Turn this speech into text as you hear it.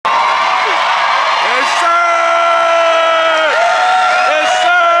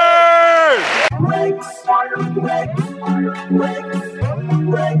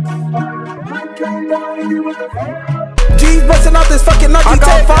this fucking Nike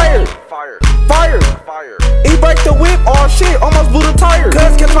tape. Fire. He break the whip, oh shit, almost blew the tire.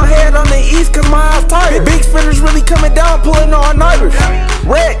 Cuz catch my head on the east, cause my eyes tired. Big spinners really coming down, pulling all nighters.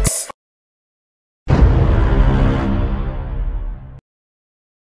 Rex.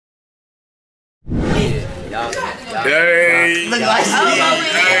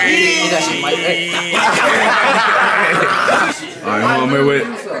 Alright, who I'm here with?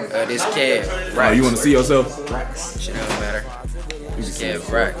 This kid, Right. You want to see yourself? Shit don't matter. This kid,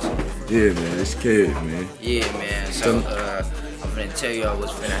 Rex. Yeah, man. This kid, man. Yeah, man. So, I'm finna tell y'all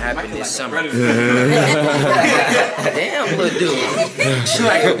what's finna happen this summer. Damn, little dude. You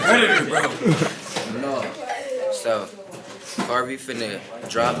like a predator, bro. No. So, Carvey finna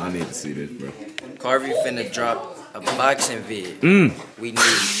drop. I need to see this, bro. Carvey finna drop a boxing vid. We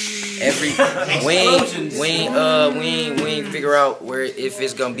need every we ain't figure out where if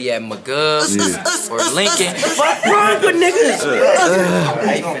it's gonna be at McGuff or Lincoln. Fuck wrong with niggas?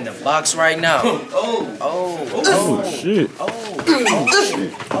 I finna box right now. Oh shit.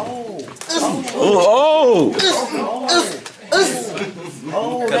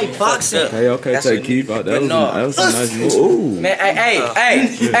 Oh, they boxing. Okay, take Keith out. That was a nice move. Ooh. Man, hey.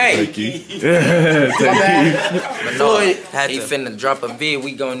 Take Keith. Yeah, take Keith. But no, he finna drop a vid.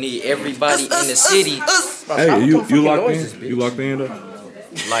 We gonna need everybody in the city. Hey, you locked in? You locked in though?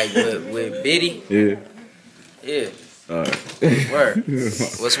 Like with Biddy? Yeah. Alright. Word.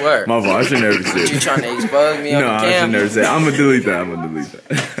 What's word? My fault, I should never say You trying to expose me on the No, camera? I should never say. I'm gonna delete that.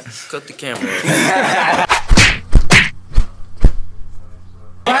 Cut the camera.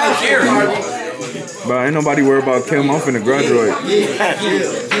 But ain't nobody worried about Kim. I'm finna graduate.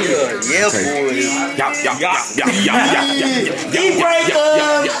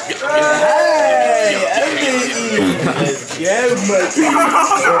 Yeah, boy.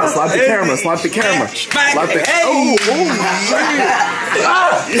 Slap the camera.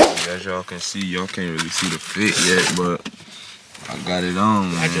 As y'all can see, y'all can't really see the fit yet, but I got it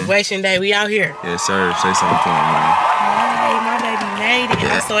on, man. Graduation day, we out here. Yes, sir. Say something to him, man. Hey, my baby made it.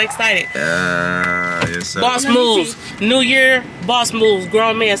 I'm so excited. Yes, sir. Boss moves. New year, boss moves.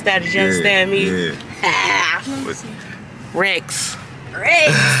 Grown man status. You understand me? Yeah. Rex.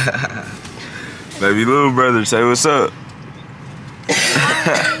 Baby little brother, say what's up.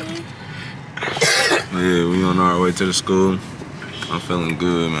 Yeah, we on our way to the school. I'm feeling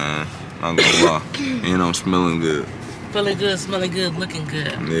good, man. Not gonna lie. And I'm smelling good. Feeling good, smelling good, looking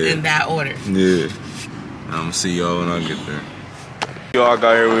good. Yeah. In that order. Yeah. And I'm gonna see y'all when I get there. Y'all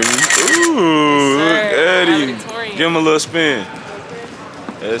got here with me. Ooh, look, Eddie. Give him a little spin.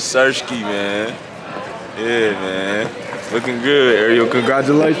 That's Sersky, man. Yeah, man. Looking good, Ariel.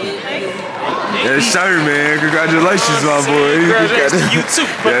 Congratulations. Yes, sir, man. Congratulations, my boy. Congratulations to you too.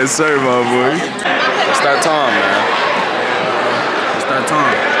 Yes, sir, my boy. It's that time, man. It's that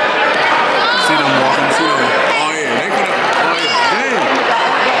time. See them walking. See them. Oh, yeah. They finna. Oh, yeah. Damn.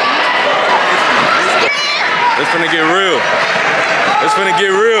 It's finna get real. It's finna get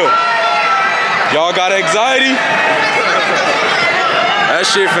real. Y'all got anxiety? That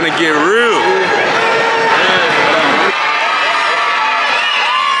shit finna get real.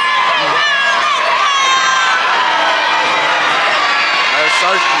 That's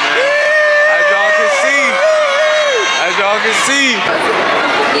Sersky, man. As y'all can see. As y'all can see.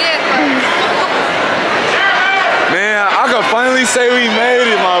 Man, I can finally say we made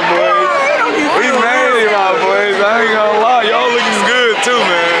it, my boys. We made it, my boys. I ain't gonna lie. Y'all looking good too,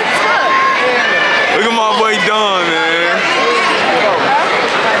 man. Look at my boy Don, man.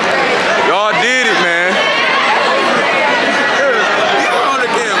 Y'all did it, man.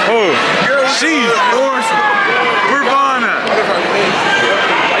 Oh, she. Where Vaughn at?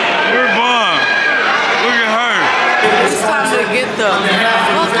 Where Vaughn? Look at her. It's time to get the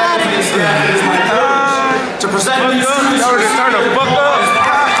fuck out of here. To present these Y'all just turn the fuck up.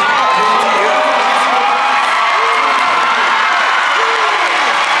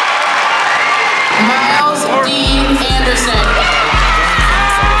 Miles Dean Anderson.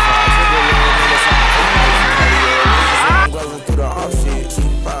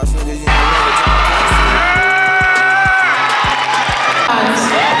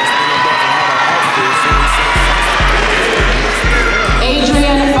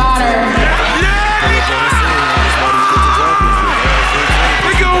 Adrian Bonner.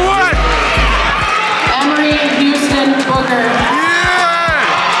 Emery Houston Booker.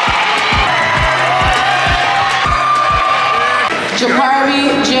 Jabari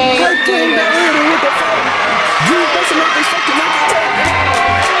J. Davis.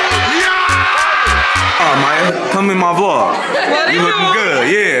 Oh, Maya, come in my vlog. You looking good,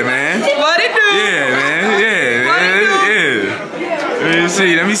 yeah, man. What it do? Yeah, man. Yeah, man. Yeah.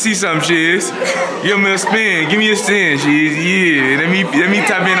 Let me see some Shiz. Give me a spin. Give me a spin, Shiz. Yeah. Let me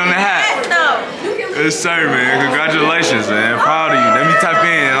tap in on the hat. Yes, sir, man. Congratulations, man. Proud of you. Let me tap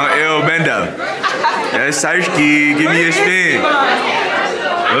in on El Bendo. Yes, Sirski. Give me a spin.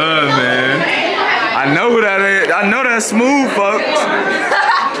 Man. I know who that is. I know that's Smooth, folks.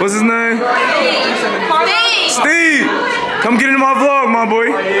 What's his name? Steve. Come get into my vlog, my boy.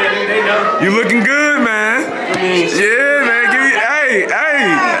 You looking good, man. Yeah, man. Give me, hey.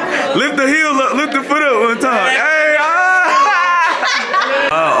 Lift the heel up, lift the foot up one time. Hey,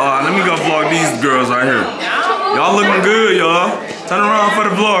 let me go vlog these girls right here. Y'all looking good, y'all. Turn around for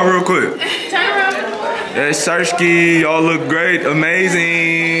the vlog real quick. Turn around. Hey, Sirski, y'all look great,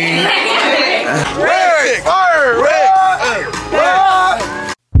 amazing. Rick!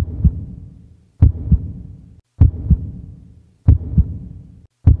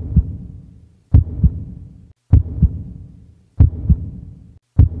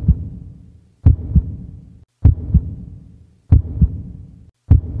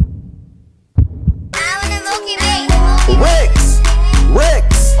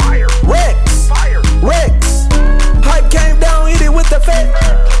 Rex. Hype came down, hit it with the fat.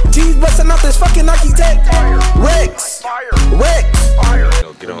 G's busting out this fucking architect. Rex.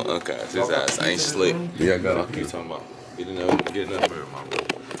 Get on Uncast, his ass ain't slick. Yeah, I got it. What you talking about? Get another bird, my boy.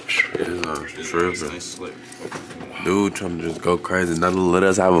 His ain't slick. Dude trying to just go crazy. Not let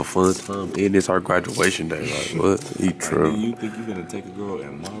us have a fun time. And it's our graduation day. Like, what? He true. You think you gonna take a girl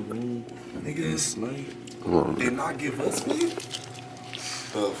in my room? Nigga, and slay? Come on, man. And not give us weed?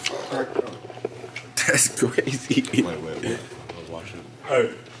 That's crazy. Wait. I'll watch it.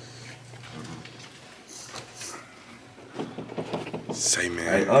 Hey. Say, man.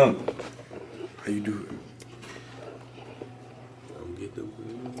 Hey, How you do it? Don't get the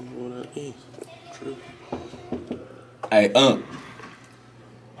what I eat. True. Hey,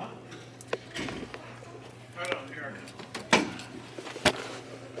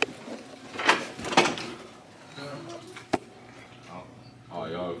 Oh,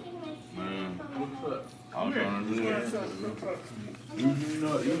 y'all, man. I'm trying to do that. You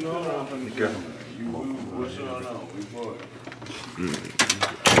know what I'm gonna do. What's going on? We boy.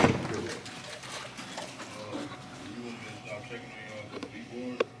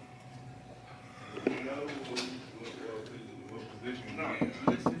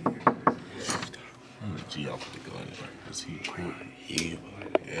 G off the gun, cause he cool.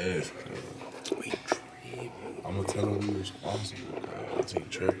 Yes, I'm gonna tell him we responsible, cause he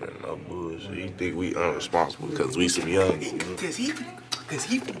tripping, no bullshit. He think we unresponsible because we some young. Cause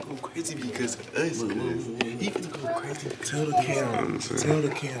he finna go crazy because of us. He finna go crazy. Tell the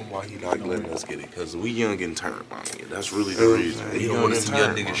Cam why he not letting us get it, cause we young and turned, my nigga. That's really the reason. He don't want to see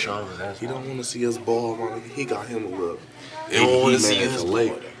young niggas showing. He don't want to see us ball, my nigga. He got him a look. He don't want to see us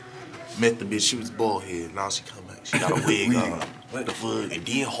late. Met the bitch, she was bald head. Now she come back. She got a wig on. What the fuck? And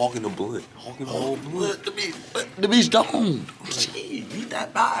then hawking the blood. Hawking the whole blood. The bitch gone. Shit, need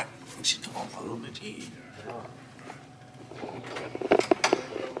that back. She talking about a little bit.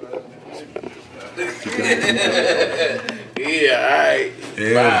 Yeah, alright.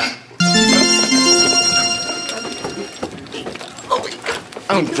 Yeah.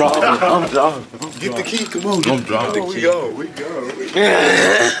 I'm dropping. Get the key, come on. I'm dropping the key. We go.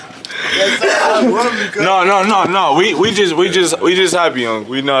 No. We just happy, young.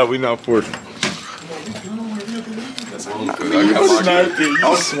 We not forced.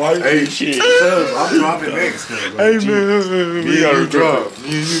 I'm swiping shit. I'm dropping next. Hey man, we gotta drop.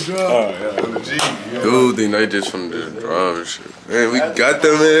 You drop. Dude, think they just from the drive and shit. Man, we got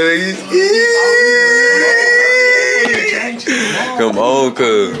them, man. Come on,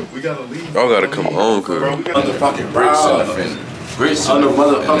 cuz. We gotta leave. Y'all gotta come on, cuz. Motherfucking bricks stuffing. Bricks on the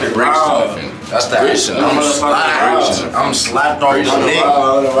motherfucking bricks stuffing. That's that. I'm slapped off my neck.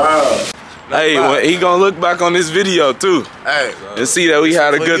 Hey, well, he gonna look back on this video too. Hey, and see that we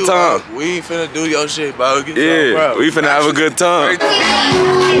had a good time. We ain't finna do your shit, bro. Get yeah, we finna have a good time.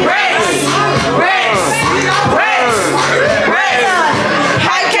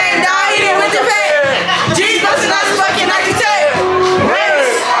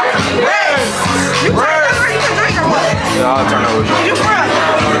 I'll turn over.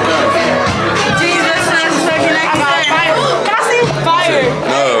 Jesus, can I see fire?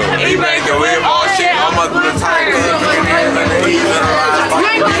 No. He make the whip all shit. I'm about to retire. You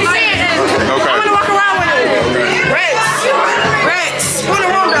ain't gonna see it. I'm gonna walk around with it. Rex, put the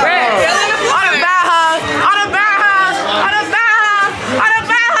room down. On the bad house.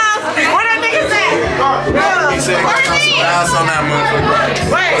 Where that nigga at? He said, got some ass on that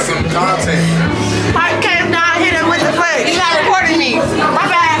motherfucker. Wait. Some content. Pipe came down, hit him with the flag. He's not recording me.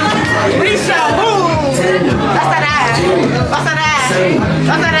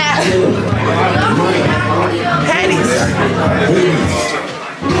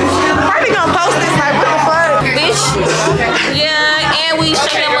 Probably gonna post this like, what the fuck? Bitch. Yeah, and we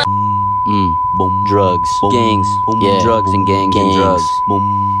shaking my. Boom, drugs, gangs, yeah, drugs and gangs, drugs,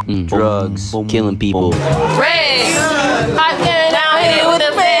 drugs, killing people. Red, hopping down here with the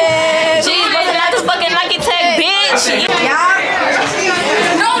feds. G's busting out this fucking Nike Tech, bitch.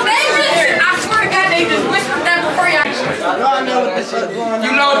 No, they just, I swear to God, they just whispered that before y'all. Y'all know what the fuck going on.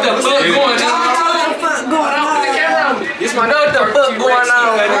 You know what the fuck going on. This my know what the fuck going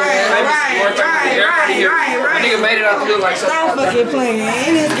on. Right. Nigga made it out the hood like something. Stop fucking playing.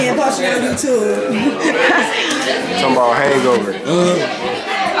 Ain't this getting posted on YouTube? Talking about hangover. You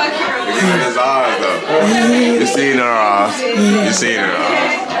see his eyes though. You see it in her eyes. You see it in her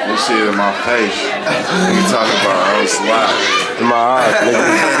eyes. This shit in my face. You talking about I was slap in my eyes, nigga.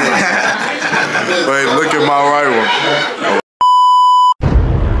 Wait, look at my right one.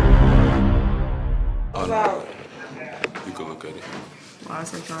 Oh, no. You can look at it.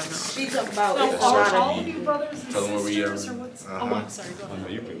 She's about all of you brothers and Tell them where we are. sisters or what's... Oh, I'm sorry, go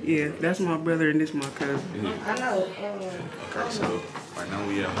ahead. Yeah, that's my brother and this my cousin. I know. Okay, so right now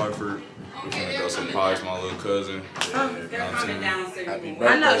we at Hartford. We're gonna go surprise my little cousin. Happy birthday.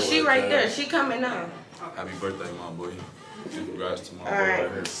 I know, she right there. She coming now. Happy birthday, my boy. Congrats to my boy. Alright.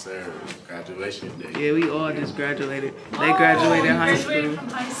 Yes, sir. Graduation day. Yeah, we all just graduated. They graduated high school. From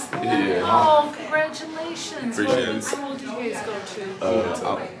high school. Yeah. Oh, congratulations. Appreciate it. What school did you guys go to?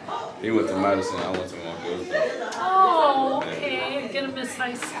 He went to Madison. I went to Montgomery. Oh, okay. Gonna miss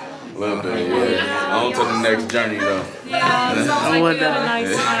high school. A little bit, yeah. On to the next journey, though. Yeah, it sounds like you had a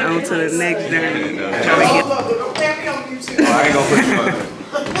nice time. On to the next journey. I ain't gonna put you on there.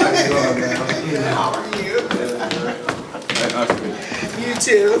 You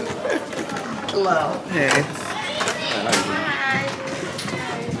too. Hello. Hey.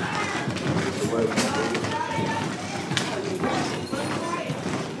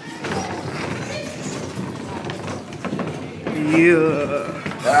 Yeah.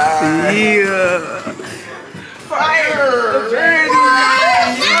 Yeah. Fire.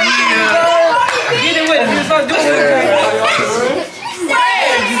 Get it with it. You're supposed to do it.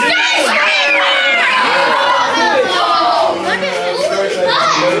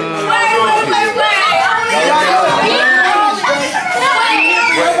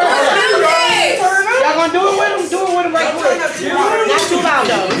 Y'all gonna do it with him? Do it with him right quick. Not too loud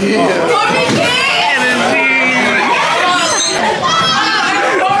though.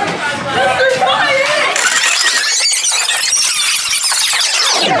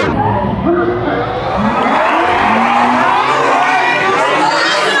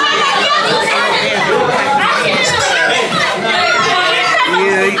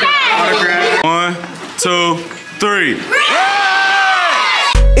 One, two, three.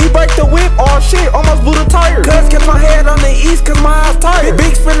 He break the whip, all shit, almost blew the tire. Cuz kept my head on the east, cause my eyes tired.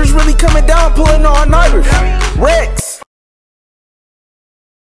 Big spinners really coming down, pulling all nighters. Rex.